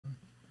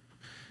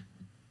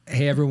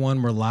Hey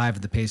everyone, we're live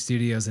at the Paste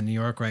Studios in New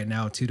York right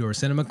now, Two Door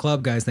Cinema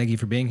Club. Guys, thank you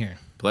for being here.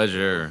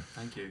 Pleasure.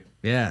 Thank you.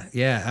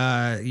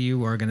 Yeah.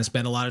 You are going to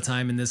spend a lot of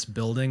time in this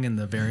building in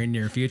the very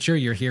near future.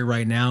 You're here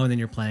right now, and then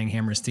you're playing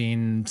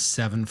Hammerstein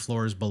 7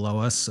 floors below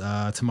us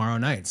tomorrow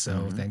night.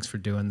 So thanks for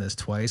doing this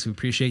twice. We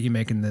appreciate you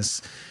making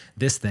this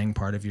thing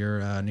part of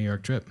your New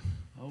York trip.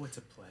 Oh, it's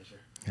a pleasure.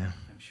 Yeah.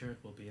 I'm sure it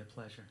will be a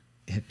pleasure.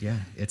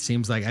 It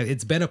seems like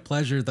it's been a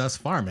pleasure thus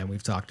far, man.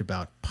 We've talked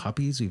about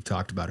puppies. We've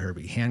talked about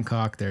Herbie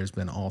Hancock. There's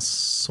been all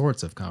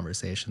sorts of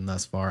conversation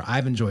thus far.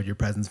 I've enjoyed your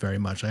presence very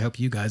much. I hope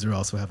you guys are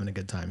also having a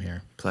good time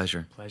here.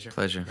 Pleasure. Pleasure.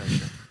 Pleasure.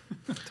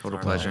 Total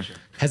pleasure.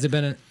 Has it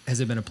been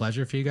a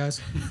pleasure for you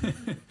guys?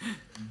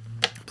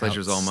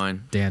 Pleasure's all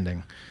mine.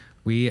 Outstanding.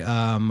 We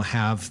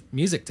have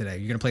music today.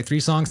 You're going to play 3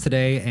 songs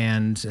today,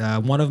 and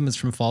one of them is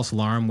from False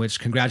Alarm, which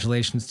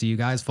congratulations to you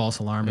guys. False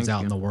Alarm is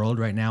out in the world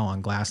right now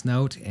on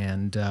Glassnote,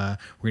 and we're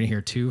going to hear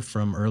 2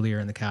 from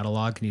earlier in the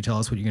catalog. Can you tell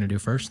us what you're going to do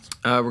first?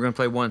 We're going to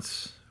play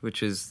Once,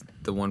 which is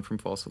the one from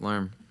False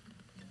Alarm.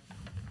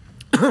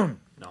 No.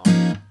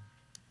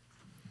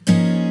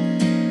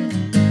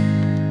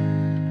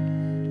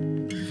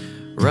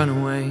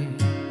 Runaway,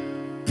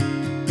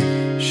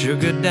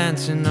 sugar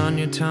dancing on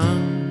your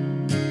tongue.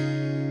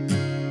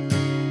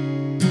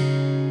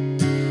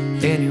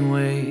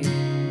 Anyway,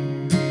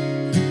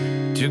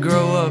 to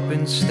grow up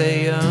and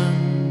stay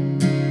young,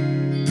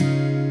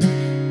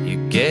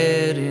 you're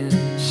getting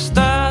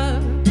stuck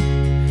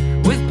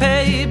with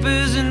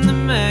papers in the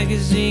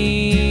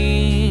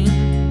magazines.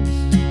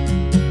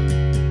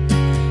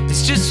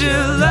 It's just your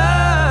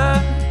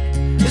luck,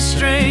 the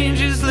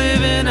strangers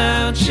living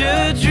out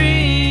your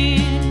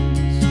dreams.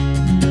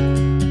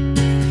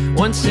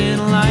 Once in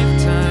a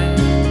lifetime,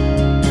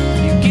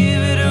 you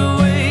give it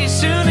away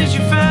soon as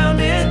you found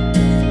it.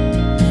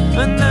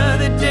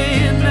 Another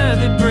day,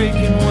 another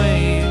breaking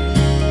wave.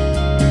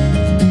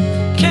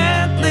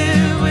 Can't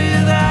live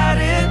without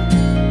it.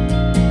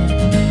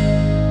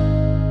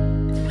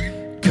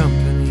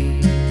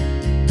 Company,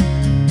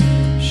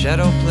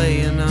 shadow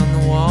playing on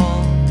the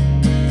wall.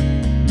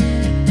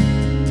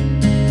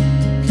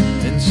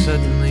 Then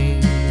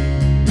suddenly,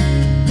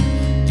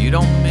 you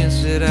don't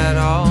miss it at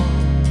all.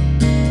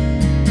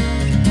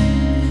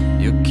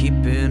 You're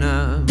keeping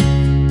up.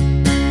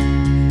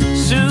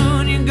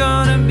 Soon you're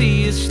gonna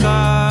be a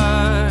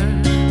star,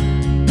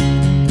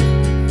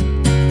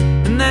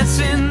 and that's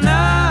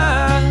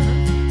enough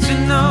to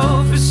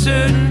know for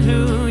certain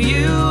who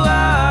you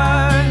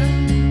are.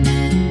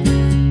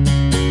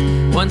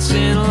 Once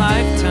in a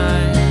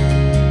lifetime,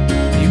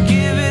 you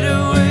give it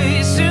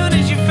away soon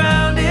as you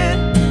found it.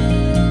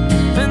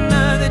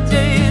 Another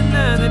day,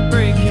 another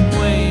breaking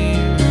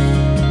wave.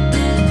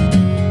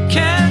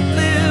 Can't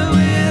live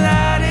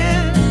without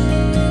it.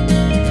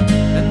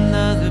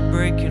 Another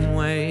breaking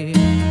wave.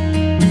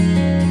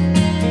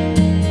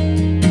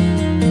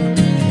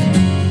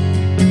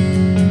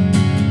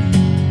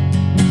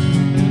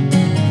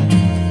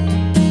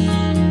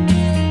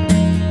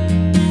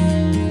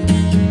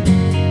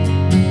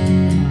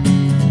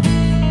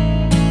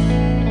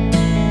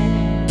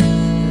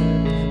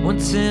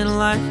 Once in a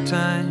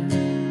lifetime,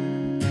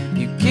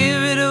 you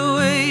give it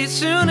away as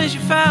soon as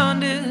you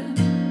found it.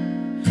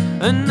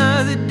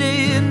 Another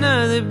day,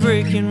 another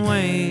breaking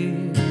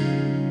wave.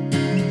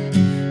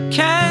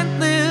 Can't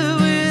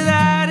live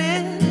without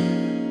it.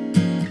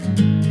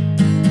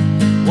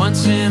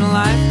 Once in a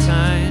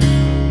lifetime,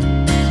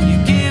 you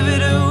give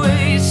it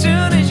away as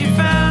soon as you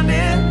found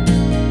it.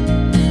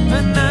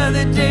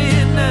 Another day,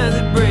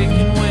 another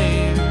breaking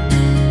wave.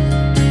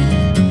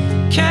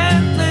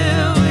 Can't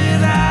live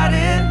without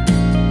it.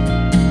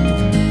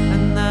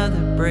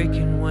 Another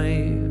breaking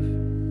wave.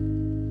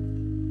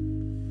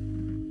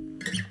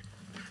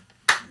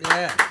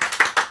 Yeah.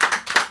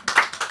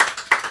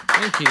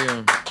 Thank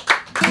you.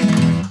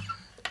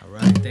 All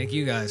right, thank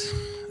you guys.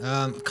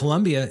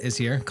 Colombia is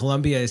here.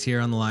 Colombia is here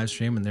on the live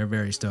stream, and they're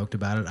very stoked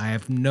about it. I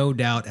have no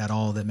doubt at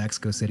all that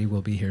Mexico City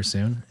will be here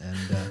soon. And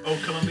Oh,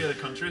 Colombia, the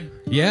country?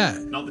 yeah,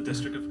 Not the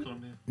District of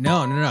Columbia.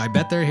 no. I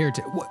bet they're here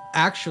too.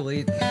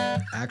 Actually,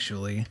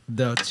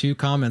 the 2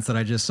 comments that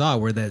I just saw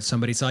were that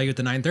somebody saw you at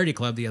the 930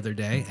 Club the other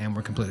day, and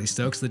we're completely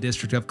stoked. So the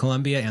District of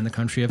Columbia and the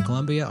country of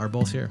Columbia are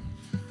both here.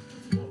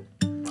 Wow.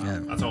 Yeah.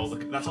 That's all the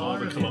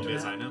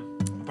Columbias I know,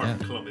 apart Yeah.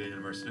 from Columbia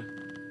University.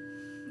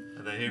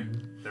 Are they here?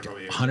 They're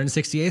probably here.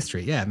 168th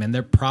Street. Yeah, man,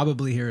 they're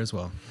probably here as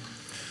well.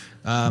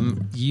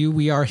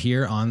 We are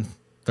here on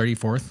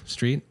 34th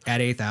Street at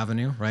 8th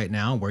Avenue right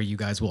now, where you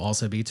guys will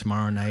also be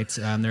tomorrow night.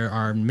 There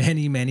are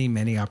many, many,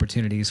 many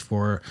opportunities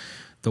for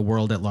the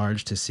world at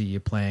large to see you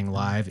playing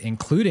live,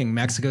 including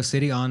Mexico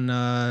City on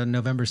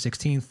November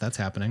 16th. That's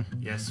happening.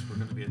 Yes, we're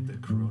going to be at the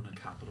Corona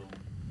Capital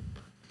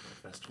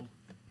Festival.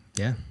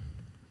 Yeah.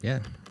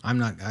 I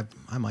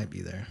might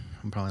be there.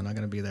 I'm probably not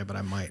going to be there, but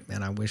I might.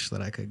 Man, I wish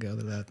that I could go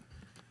to that.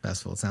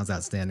 Festival. It sounds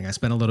outstanding. I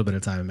spent a little bit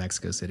of time in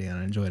Mexico City and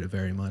I enjoyed it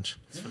very much.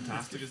 It's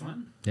fantastic, isn't it?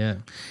 Yeah.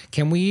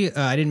 Can we,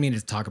 I didn't mean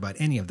to talk about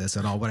any of this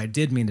at all. What I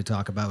did mean to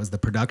talk about was the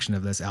production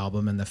of this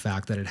album and the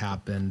fact that it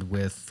happened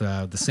with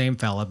the same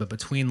fella, but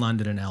between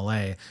London and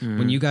LA.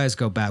 When you guys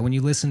go back, when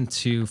you listen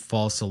to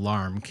False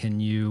Alarm, can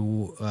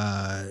you,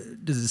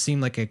 does it seem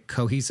like a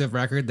cohesive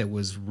record that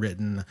was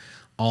written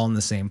all in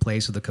the same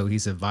place with a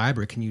cohesive vibe,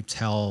 or can you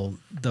tell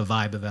the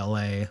vibe of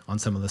LA on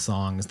some of the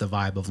songs, the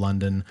vibe of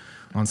London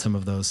on some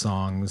of those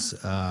songs?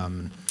 I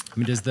mean,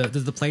 does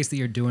the place that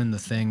you're doing the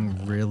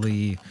thing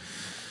really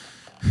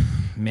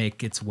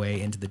make its way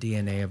into the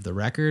DNA of the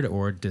record,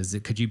 or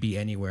could you be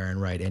anywhere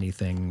and write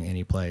anything,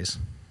 any place?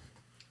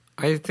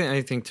 I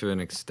think to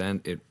an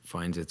extent it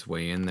finds its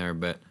way in there,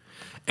 but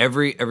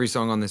every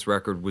song on this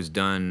record was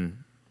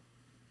done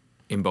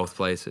in both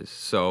places.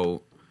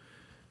 So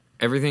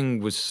everything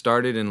was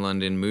started in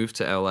London, moved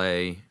to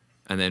LA,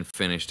 and then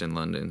finished in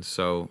London.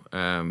 So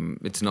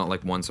it's not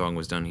like one song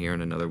was done here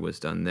and another was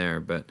done there,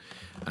 but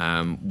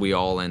we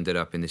all ended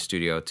up in the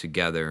studio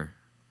together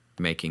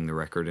making the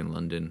record in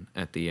London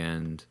at the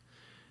end.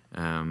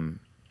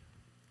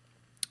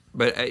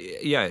 But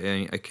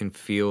I can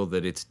feel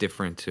that it's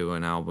different to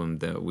an album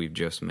that we've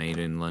just made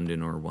in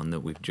London or one that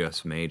we've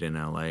just made in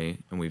LA,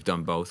 and we've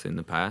done both in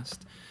the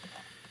past.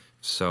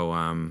 So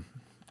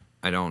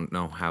I don't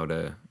know how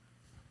to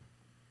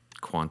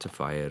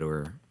quantify it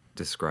or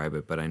describe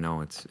it, but I know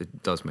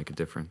it does make a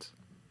difference.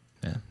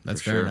 Yeah,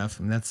 that's fair enough.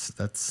 I mean,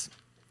 that's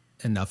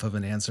enough of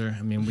an answer.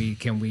 I mean, we're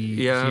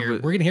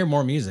gonna hear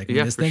more music. I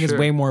mean, this thing is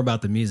way more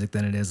about the music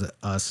than it is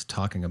us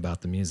talking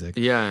about the music.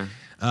 Yeah.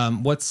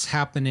 What's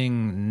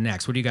happening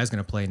next? What are you guys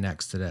gonna play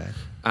next today?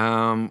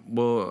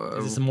 Well,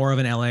 is this more of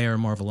an LA or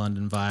more of a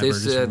London vibe, or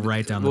just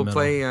right down the middle?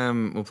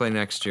 We'll play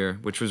Next Year,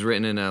 which was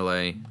written in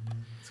LA.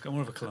 It's got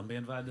more of a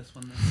Colombian vibe, this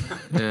one.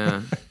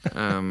 Yeah.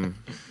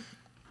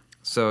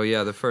 So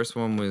yeah, the first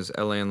one was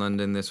LA and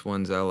London. This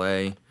one's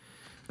LA,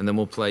 and then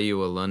we'll play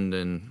you a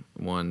London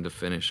one to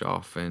finish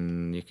off,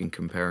 and you can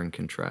compare and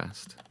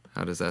contrast.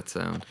 How does that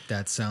sound?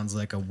 That sounds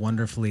like a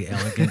wonderfully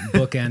elegant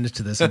bookend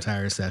to this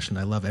entire session.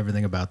 I love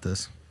everything about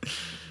this.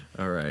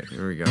 All right,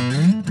 here we go.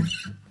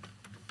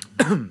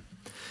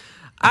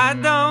 I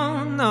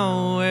don't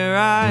know where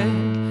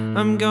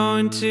I'm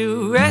going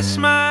to rest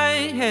my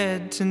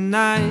head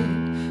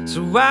tonight,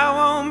 so I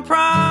won't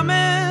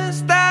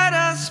promise that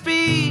I'll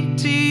speak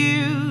to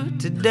you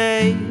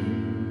today.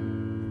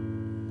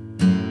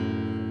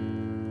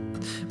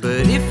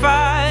 But if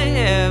I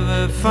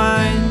ever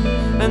find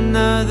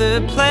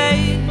another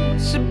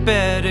place, a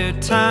better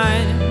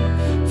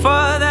time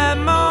for that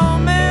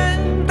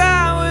moment,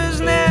 that was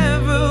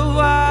never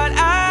what I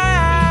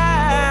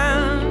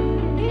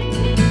am.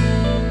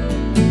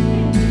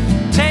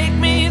 Take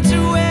me to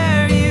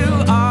where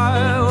you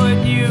are,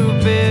 what you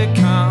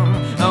become,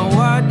 and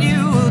what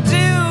you will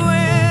do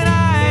when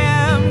I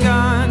am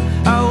gone.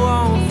 I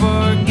won't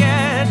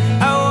forget,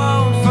 I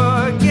won't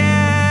forget.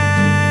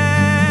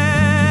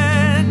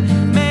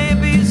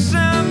 Maybe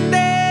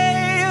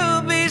someday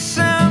you'll be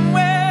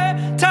somewhere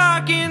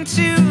talking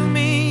to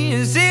me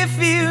as if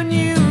you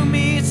knew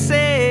me,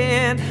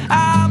 saying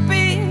I'll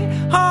be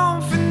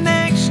home for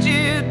next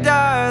year,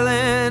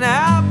 darling,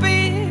 I'll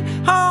be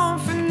home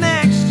for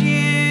next year.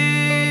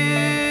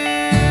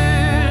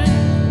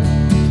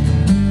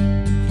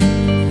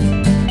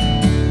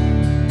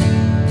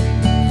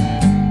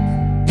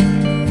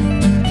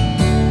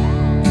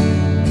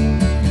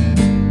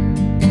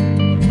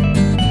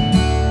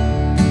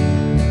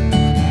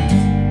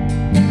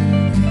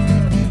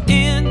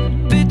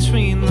 In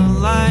between the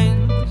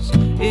lines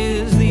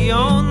is the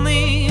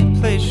only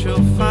place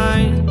you'll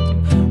find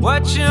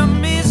what you're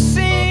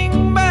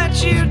missing,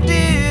 but you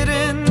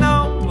didn't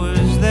know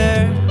was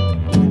there.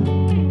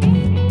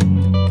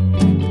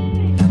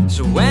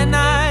 So when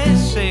I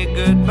say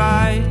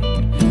goodbye,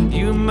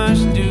 you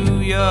must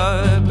do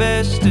your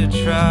best to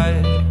try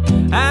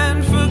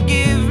and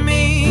forgive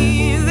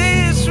me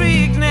this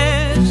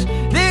weakness,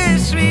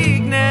 this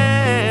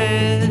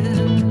weakness.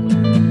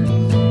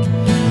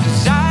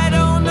 'Cause I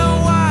don't know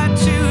what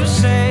to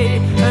say.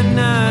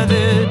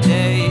 Another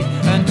day,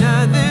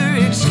 another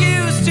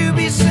excuse to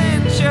be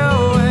sent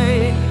your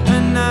way.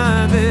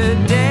 Another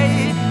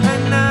day,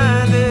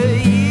 another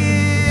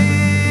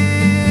year.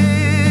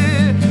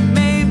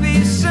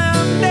 Maybe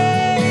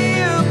someday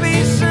you'll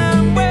be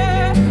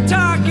somewhere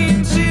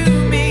talking to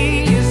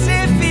me as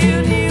if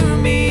you knew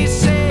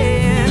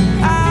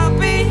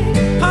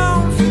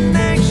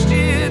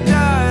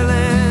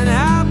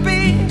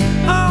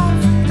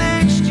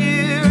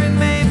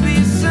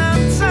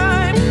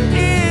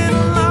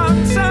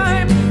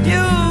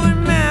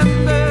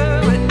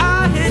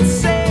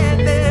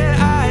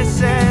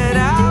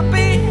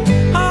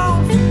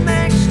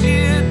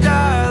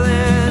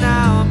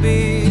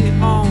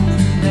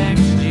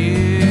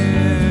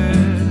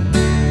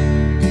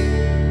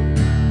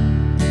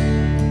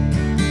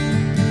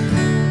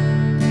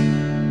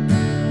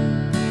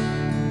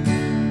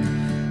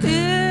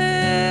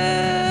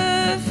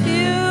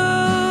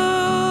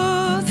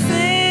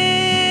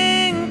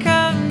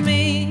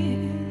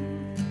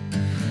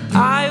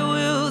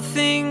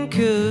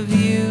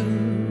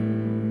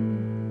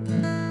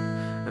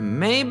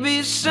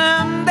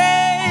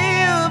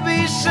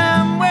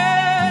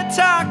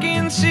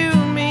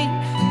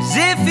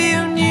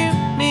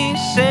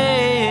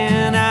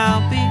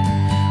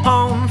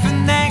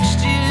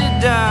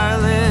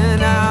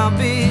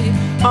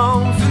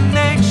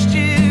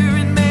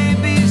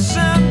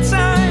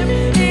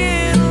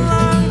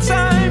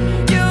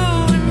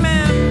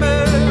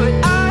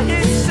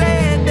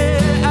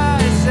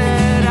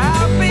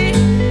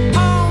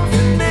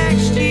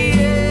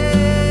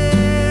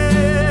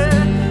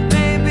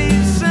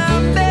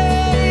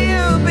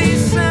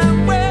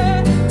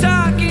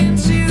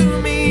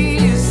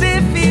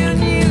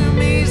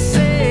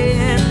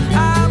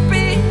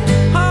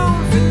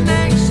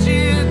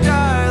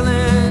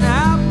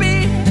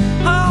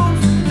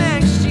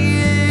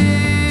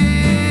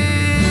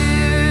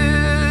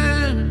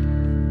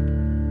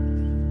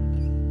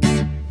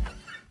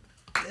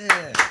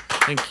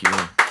Thank you.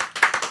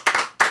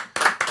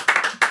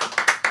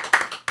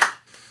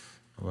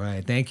 All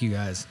right, thank you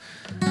guys.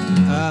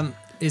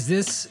 Is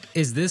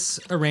this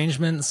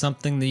arrangement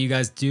something that you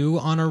guys do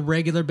on a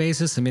regular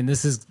basis? I mean,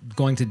 this is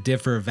going to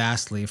differ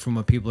vastly from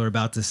what people are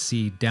about to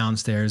see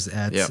downstairs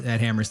at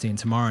Hammerstein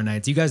tomorrow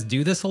night. Do you guys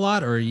do this a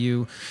lot, or are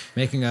you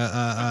making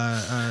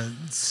a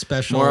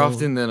special? More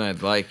often than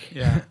I'd like.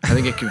 Yeah, I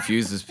think it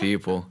confuses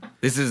people.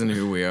 This isn't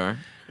who we are.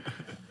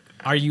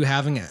 Are you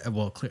having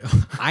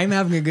I'm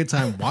having a good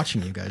time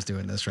watching you guys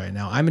doing this right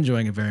now. I'm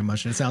enjoying it very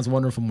much, and it sounds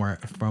wonderful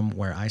from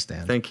where I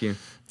stand. Thank you.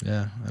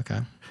 Yeah. Okay.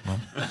 Well,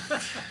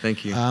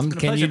 thank you.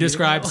 Can you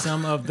describe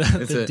some of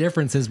the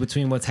differences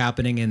between what's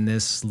happening in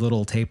this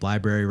little tape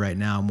library right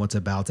now and what's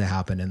about to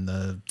happen in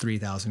the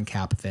 3,000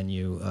 cap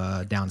venue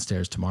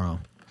downstairs tomorrow?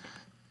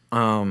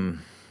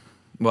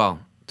 Well,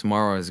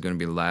 tomorrow is going to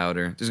be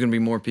louder. There's going to be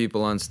more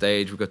people on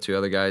stage. We've got 2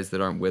 other guys that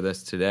aren't with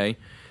us today.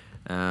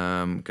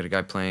 Got a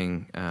guy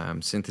playing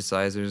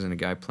synthesizers and a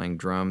guy playing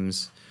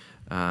drums,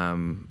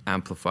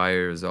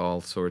 amplifiers, all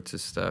sorts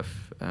of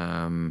stuff.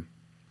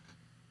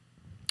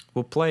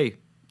 We'll play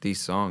these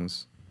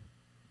songs,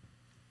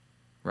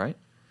 right?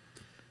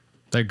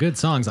 They're good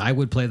songs. I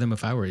would play them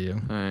if I were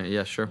you.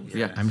 Yeah, sure.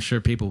 Yeah. I'm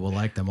sure people will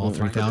like them. All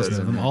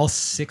 3,000 of them. All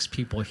 6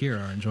 people here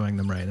are enjoying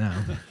them right now.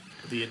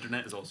 The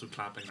internet is also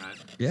clapping, right?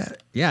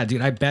 Yeah,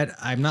 dude. I bet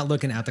I'm not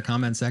looking at the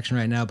comment section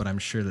right now, but I'm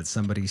sure that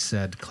somebody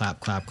said clap,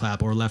 clap,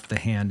 clap, or left the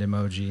hand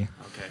emoji.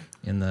 Okay.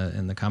 In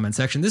the comment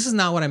section. This is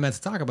not what I meant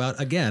to talk about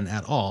again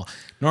at all.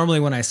 Normally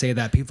when I say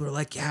that, people are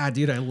like, yeah,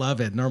 dude, I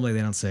love it. Normally they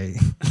don't say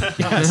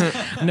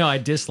yes. No, I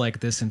dislike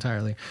this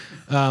entirely.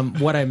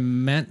 What I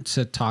meant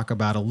to talk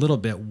about a little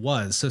bit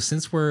was, so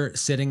since we're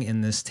sitting in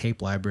this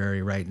tape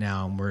library right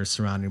now and we're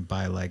surrounded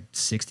by like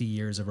 60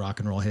 years of rock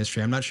and roll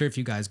history, I'm not sure if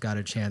you guys got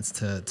a chance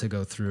to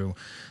go through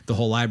the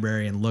whole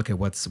library and look at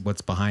what's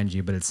behind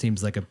you, but it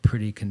seems like a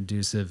pretty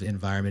conducive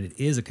environment.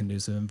 It is a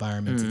conducive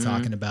environment to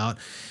talking about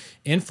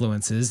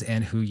influences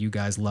and who you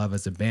guys love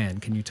as a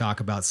band. Can you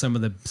talk about some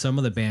of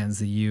the bands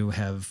that you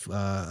have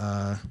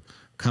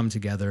come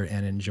together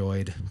and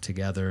enjoyed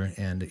together,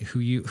 and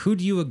who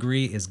do you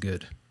agree is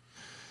good?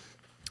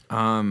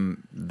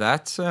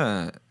 That's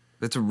a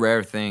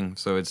rare thing,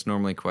 so it's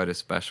normally quite a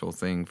special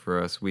thing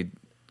for us. We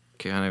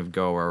kind of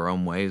go our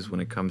own ways when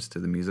it comes to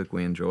the music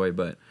we enjoy,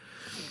 but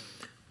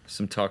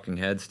some Talking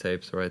Heads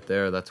tapes right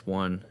there, that's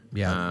one.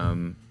 Yeah.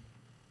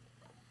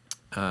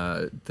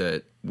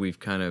 That we've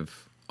kind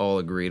of all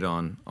agreed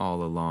on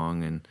all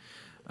along, and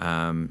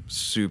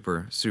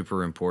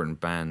super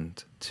important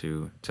band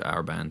to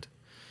our band.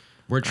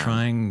 We're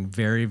trying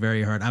very,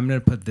 very hard. I'm going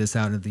to put this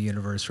out into the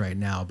universe right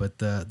now, but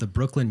the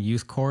Brooklyn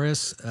Youth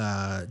Chorus,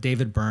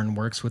 David Byrne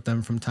works with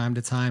them from time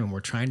to time, and we're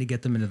trying to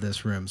get them into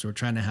this room. So we're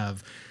trying to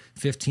have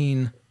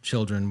 15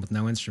 children with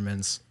no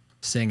instruments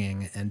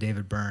singing and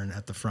David Byrne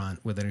at the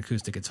front with an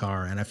acoustic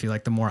guitar. And I feel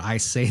like the more I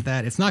say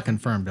that, it's not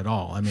confirmed at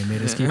all. I mean, they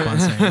just keep on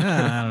saying,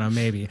 I don't know,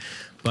 maybe.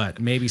 But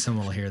maybe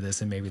someone will hear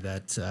this and maybe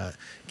that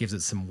gives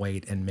it some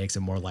weight and makes it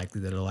more likely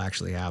that it'll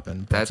actually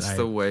happen. But that's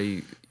the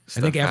way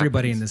I think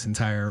everybody in this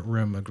entire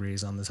room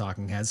agrees on the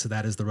Talking Heads, so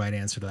that is the right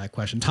answer to that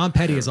question. Tom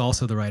Petty is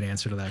also the right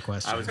answer to that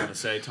question. I was going to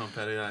say Tom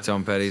Petty.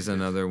 Tom Petty's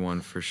another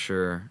one for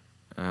sure.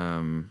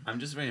 I'm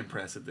just very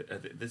impressed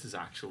that this is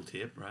actual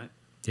tape, right?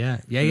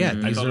 Yeah.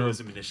 I thought it was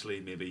initially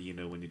maybe,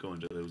 when you go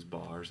into those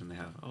bars and they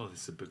have,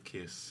 this is a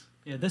bookcase.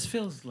 Yeah, this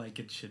feels like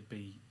it should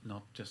be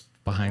not just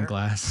behind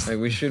glass. Like,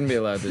 we shouldn't be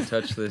allowed to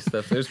touch this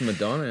stuff. There's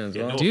Madonna as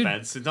well. No Dude.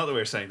 offense. It's not that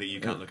we're saying that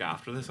you can't look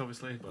after this,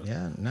 obviously. But.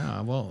 Yeah,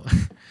 no, well,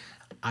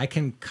 I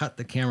can cut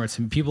the camera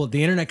to people.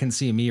 The internet can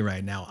see me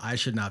right now. I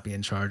should not be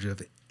in charge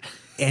of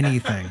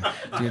anything,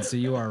 dude. So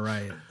you are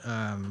right.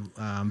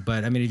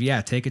 But I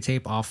mean, take a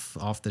tape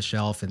off the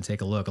shelf and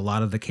take a look. A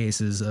lot of the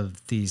cases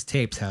of these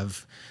tapes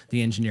have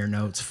the engineer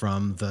notes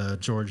from the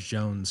George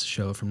Jones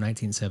show from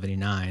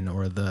 1979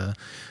 or the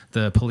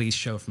Police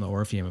show from the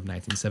Orpheum of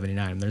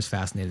 1979. There's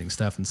fascinating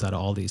stuff inside of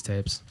all these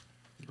tapes.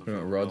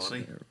 Rod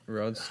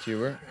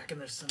Stewart. I reckon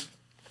there's some.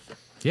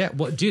 Yeah,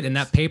 well, dude, and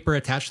that paper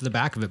attached to the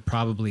back of it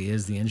probably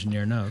is the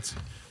engineer notes.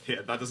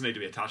 Yeah, that doesn't need to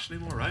be attached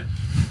anymore, right?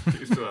 You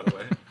just throw that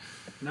away.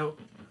 No.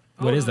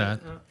 What is that?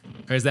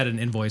 Or is that an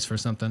invoice for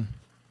something?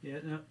 Yeah,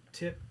 no.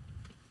 Tip.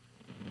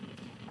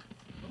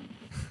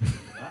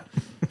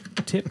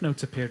 Tip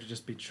notes appear to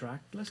just be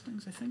track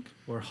listings, I think.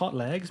 Or hot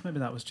legs. Maybe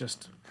that was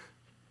just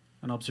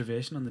an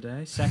observation on the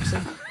day. Sexy.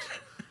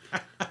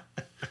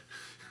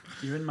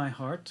 You're in my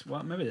heart.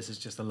 Well, maybe this is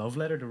just a love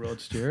letter to Rod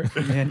Stewart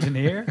from the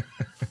engineer.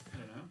 I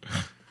don't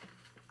know.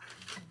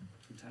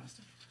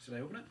 Fantastic. Should I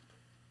open it?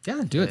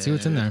 Yeah, do it. See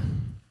what's in there.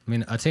 I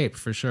mean, a tape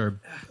for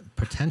sure.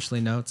 Potentially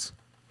notes.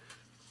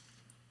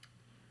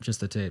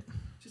 Just a tape.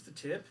 Just a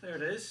tape. There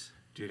it is.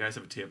 Do you guys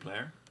have a tape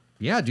player?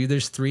 Yeah, dude.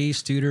 There's 3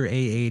 Studer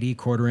A80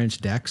 quarter-inch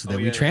decks that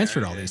we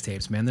transferred all these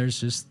tapes. Man,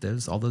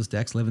 there's all those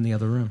decks live in the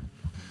other room.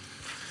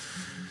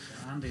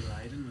 So Andy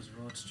Lydon was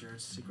Rod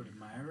Stewart's secret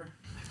admirer.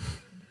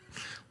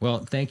 Well,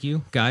 thank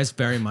you guys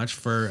very much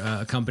for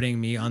accompanying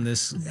me on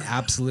this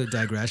absolute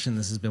digression.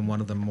 This has been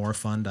one of the more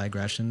fun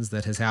digressions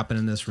that has happened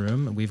in this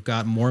room. We've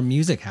got more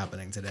music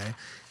happening today.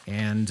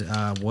 And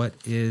what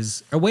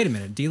is... Oh, wait a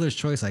minute. Dealer's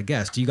choice, I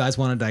guess. Do you guys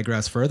want to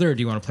digress further, or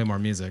do you want to play more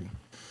music?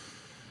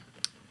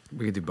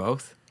 We could do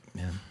both.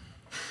 Yeah.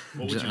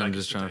 What would you like I'm us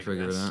just to trying to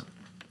figure it digress?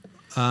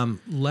 out.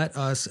 Let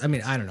us... I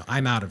mean, I don't know.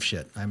 I'm out of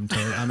shit. I'm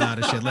out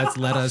of shit.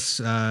 Let us...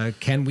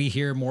 can we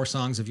hear more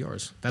songs of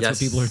yours? That's Yes.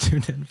 what people are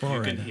tuned in for You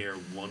right can now. hear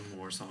one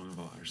more song of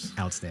ours.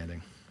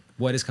 Outstanding.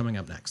 What is coming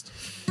up next?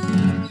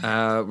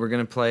 We're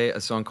gonna play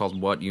a song called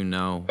 "What You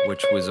Know,"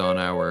 which was on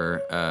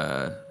our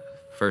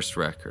first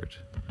record,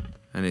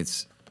 and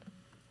it's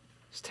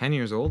 10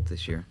 years old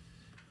this year.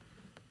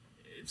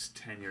 It's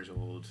 10 years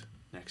old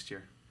next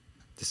year.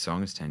 The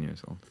song is 10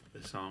 years old.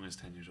 The song is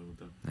 10 years old,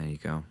 though. There you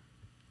go.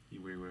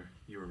 You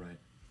were right.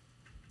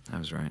 I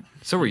was right.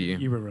 So were you.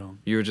 You were wrong.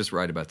 You were just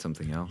right about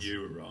something else.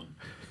 You were wrong.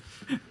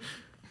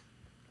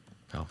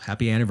 Well,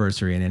 happy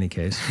anniversary in any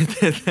case.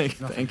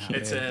 Thank you.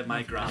 It's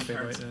my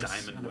grandparents' about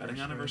this diamond wedding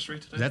anniversary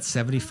today. That's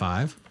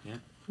 75. Yeah.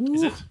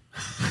 Is it?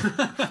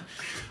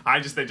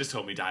 They just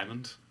told me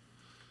diamond.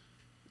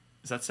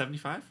 Is that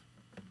 75?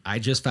 I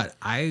just found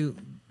I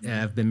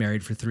have been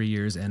married for 3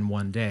 years and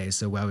 1 day,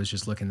 so I was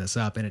just looking this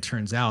up, and it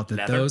turns out that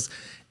Leather? those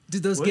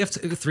Wood? gifts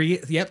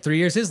 3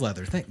 years is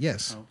leather.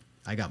 Yes, Oh.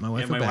 I got my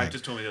wife Yeah, a my bag. wife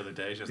just told me the other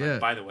day. She was Yeah. like,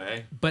 by the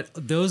way, But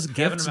those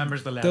gifts,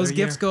 remembers the leather those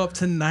gifts year. go up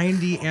to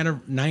 90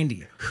 and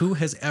 90. Who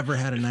has ever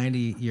had a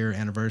 90-year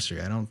anniversary?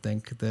 I don't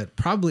think that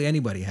probably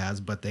anybody has,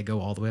 but they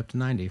go all the way up to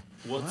 90.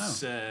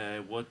 what's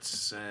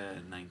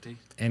 90?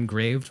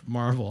 Engraved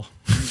marble.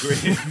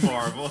 Engraved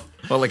marble.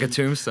 Well, like a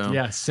tombstone.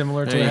 Yeah,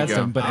 similar to There you that,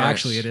 go. but Ouch.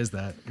 actually it is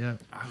that. Yeah.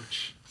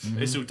 Ouch.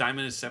 Mm-hmm. So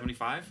diamond is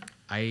 75?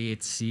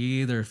 It's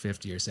either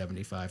 50 or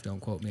 75. Don't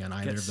quote me on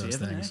either Get of those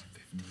saving, things.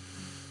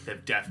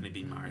 They've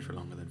definitely been married for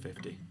longer than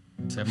 50.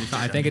 75.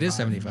 I think it is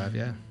 75.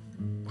 Yeah.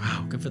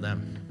 Wow. Good for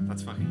them.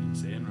 That's fucking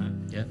insane,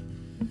 right? Yeah.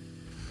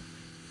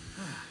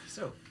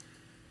 So,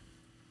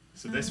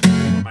 So this was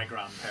for my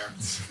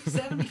grandparents.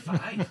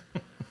 75.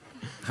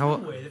 How?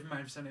 No way, they've been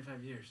married for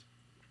 75 years.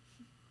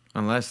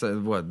 Unless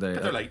what they.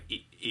 But they're like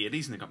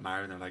 80s and they got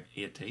married when they're like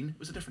 18. It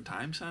was a different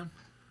time, Sam.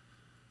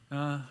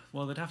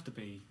 Well, they'd have to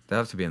be they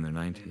have to be in their in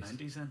the 90s.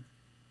 90s then.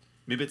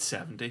 Maybe it's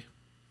 70.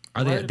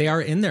 Are Why they? did- They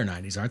are in their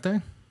 90s, aren't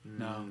they?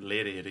 No.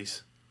 Late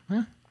 80s.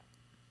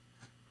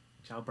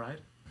 Child bride.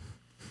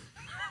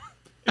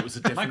 It was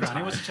a My different granny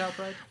time. was a child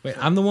bride. Wait,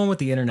 I'm the one with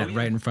the internet Oh, yeah.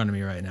 right in front of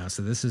me right now.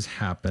 So this is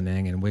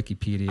happening, and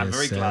Wikipedia I'm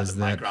very glad says that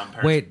my that.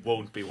 grandparents Wait,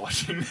 won't be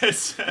watching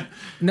this.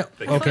 no.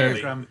 They can Okay.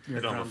 barely Your put it on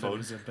the grandma phone.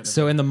 was a bit of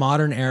So a- in the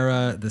modern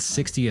era, the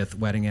 60th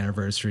wedding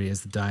anniversary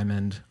is the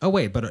diamond. Oh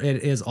wait, but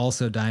it is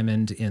also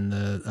diamond in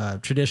the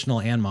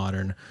traditional and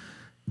modern.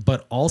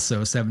 But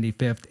also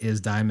 75th is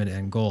diamond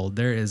and gold.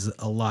 There is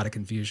a lot of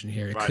confusion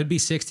here. It Right. could be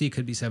 60,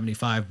 could be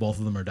 75. Both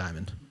of them are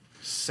diamond.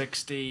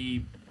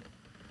 60,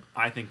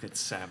 I think it's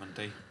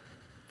 70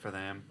 for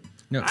them.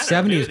 No, I don't know,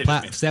 70 maybe is they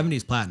just made- 70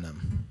 is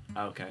platinum.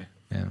 Okay.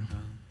 Yeah.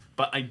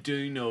 But I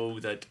do know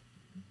that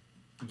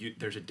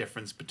there's a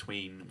difference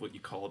between what you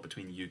call it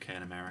between UK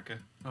and America.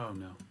 Oh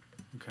no.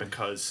 Okay.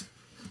 Because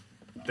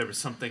there was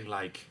something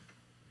like,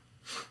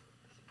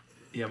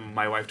 yeah,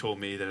 my wife told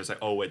me that it was like,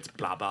 oh, it's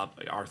blah blah.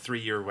 Our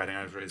 3-year wedding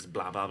anniversary is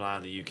blah blah blah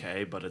in the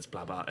UK, but it's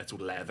blah blah. It's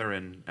leather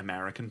in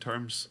American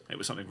terms. It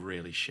was something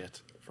really shit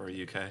for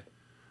a UK,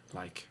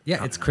 like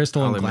Yeah, it's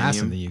crystal and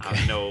glass in the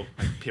UK. no,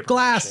 like paper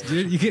Glass, mache.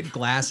 dude. You get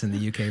glass in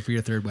the UK for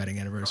your 3rd wedding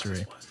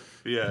anniversary.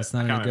 Yeah, That's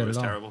not I can't any good remember, it was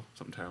at all. terrible.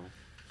 Something terrible.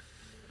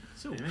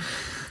 So,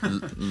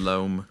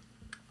 Loam.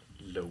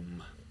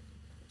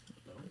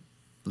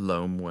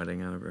 Loam.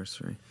 Wedding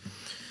anniversary.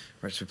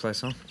 Right, should we play a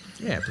song?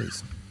 Yeah,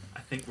 please. I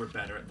think we're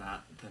better at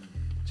that than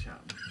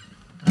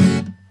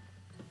chatting.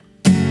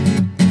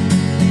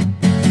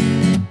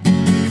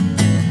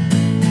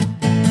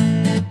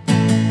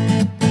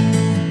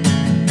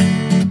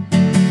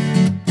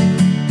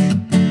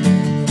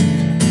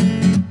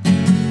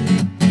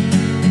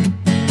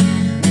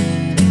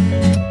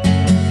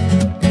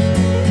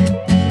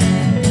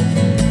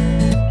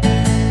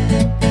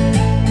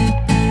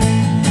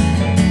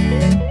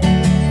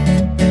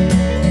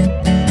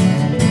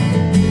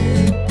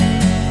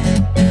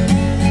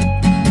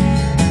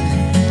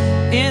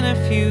 In a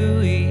few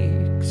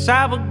weeks,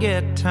 I will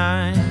get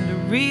time to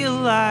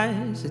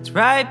realize it's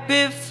right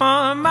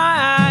before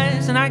my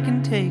eyes, and I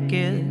can take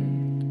it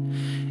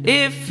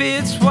if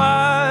it's what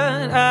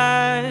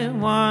I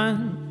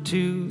want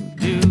to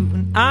do.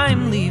 And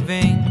I'm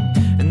leaving,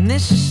 and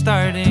this is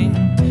starting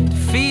to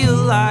feel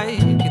like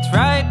it's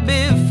right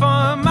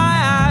before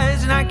my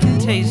eyes, and I can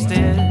taste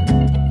it.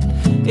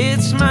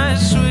 It's my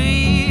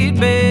sweet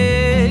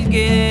beginning.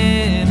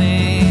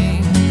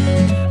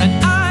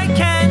 And I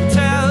can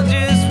tell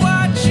just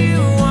what you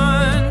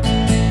want.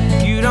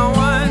 You don't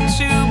want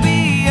to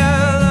be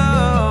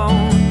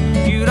alone.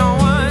 You don't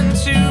want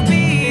to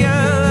be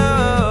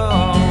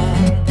alone.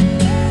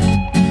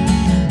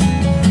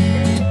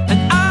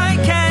 And I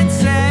can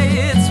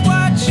say it's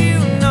what you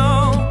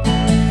know,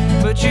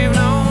 but you've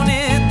known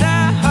it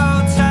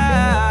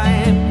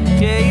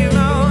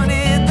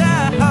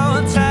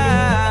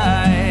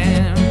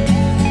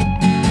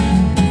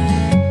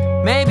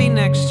maybe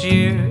next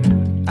year.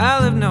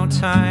 I'll have no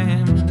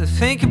time to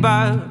think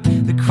about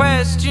the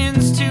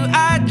questions to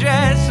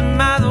address. Am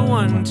I the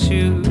one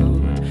to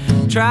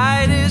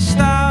try to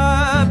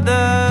stop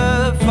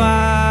the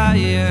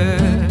fire?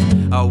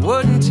 I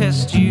wouldn't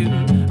test you,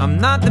 I'm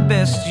not the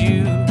best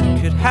you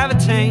could have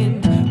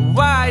attained.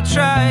 Why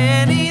try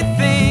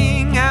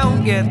anything? I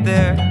won't get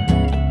there.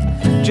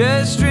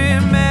 Just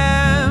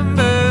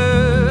remember,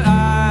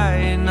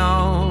 I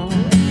know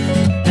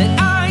that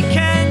I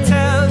can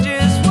tell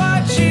just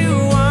what you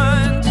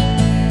want.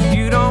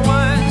 You don't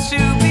want to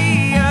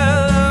be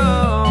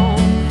alone.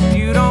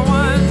 You don't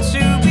want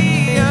to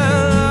be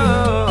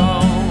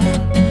alone.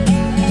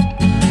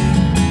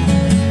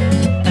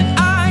 And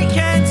I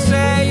can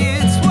say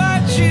it's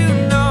what you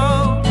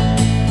know,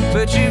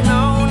 but you've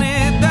known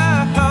it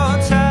the whole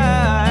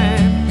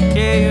time.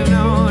 Yeah, you've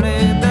known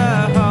it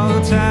the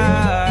whole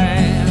time.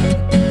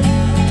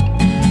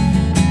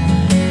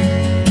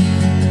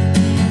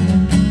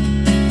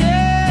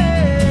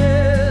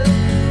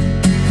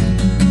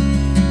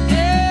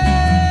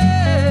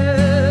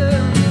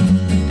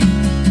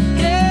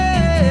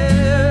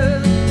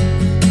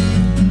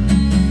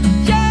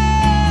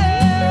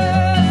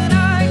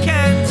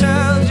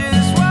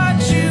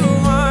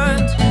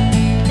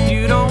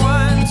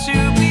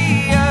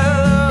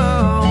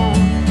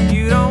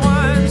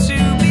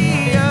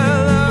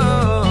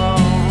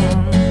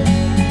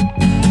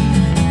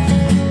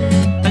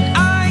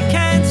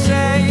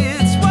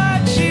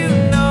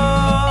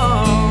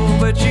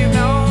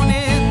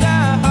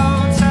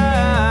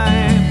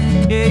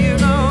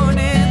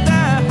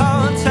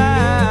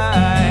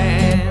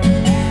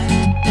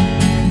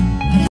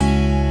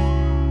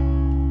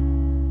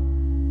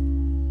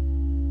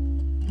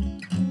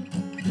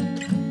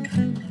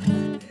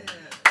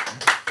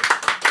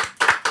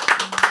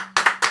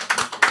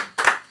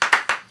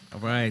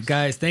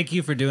 Guys, thank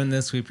you for doing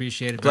this. We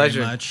appreciate it Pleasure.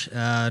 very much.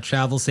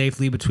 Travel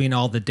safely between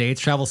all the dates.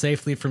 Travel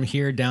safely from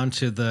here down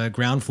to the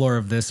ground floor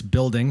of this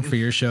building for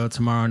your show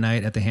tomorrow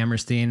night at the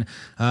Hammerstein.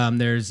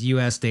 There's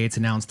U.S. dates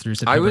announced through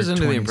September 22nd. I was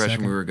under the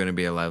impression we were going to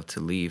be allowed to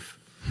leave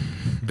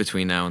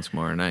between now and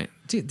tomorrow night.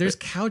 Dude, there's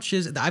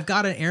couches. I've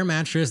got an air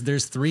mattress.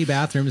 There's 3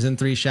 bathrooms and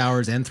 3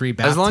 showers and 3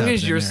 bathtubs. As long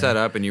as you're in there. set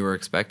up and you were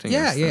expecting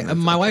Yeah, us, yeah. then that's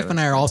My okay, wife and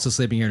I that's are fine. also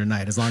sleeping here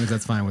tonight, as long as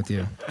that's fine with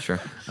you.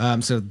 Sure.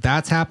 So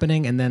that's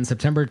happening. And then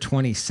September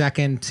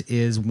 22nd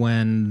is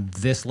when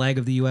this leg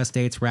of the U.S.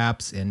 dates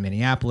wraps in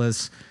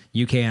Minneapolis,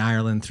 UK and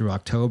Ireland through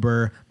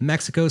October,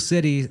 Mexico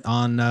City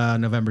on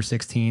November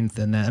 16th.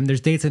 And then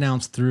there's dates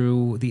announced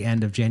through the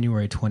end of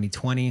January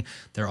 2020.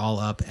 They're all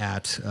up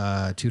at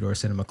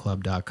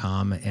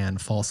TwoDoorCinemaClub.com.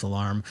 And False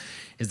Alarm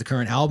is the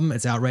current album.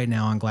 It's out right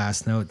now on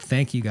Glassnote.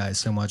 Thank you guys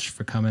so much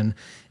for coming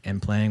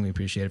and playing. We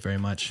appreciate it very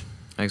much.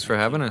 Thanks for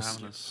having us.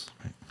 Having us.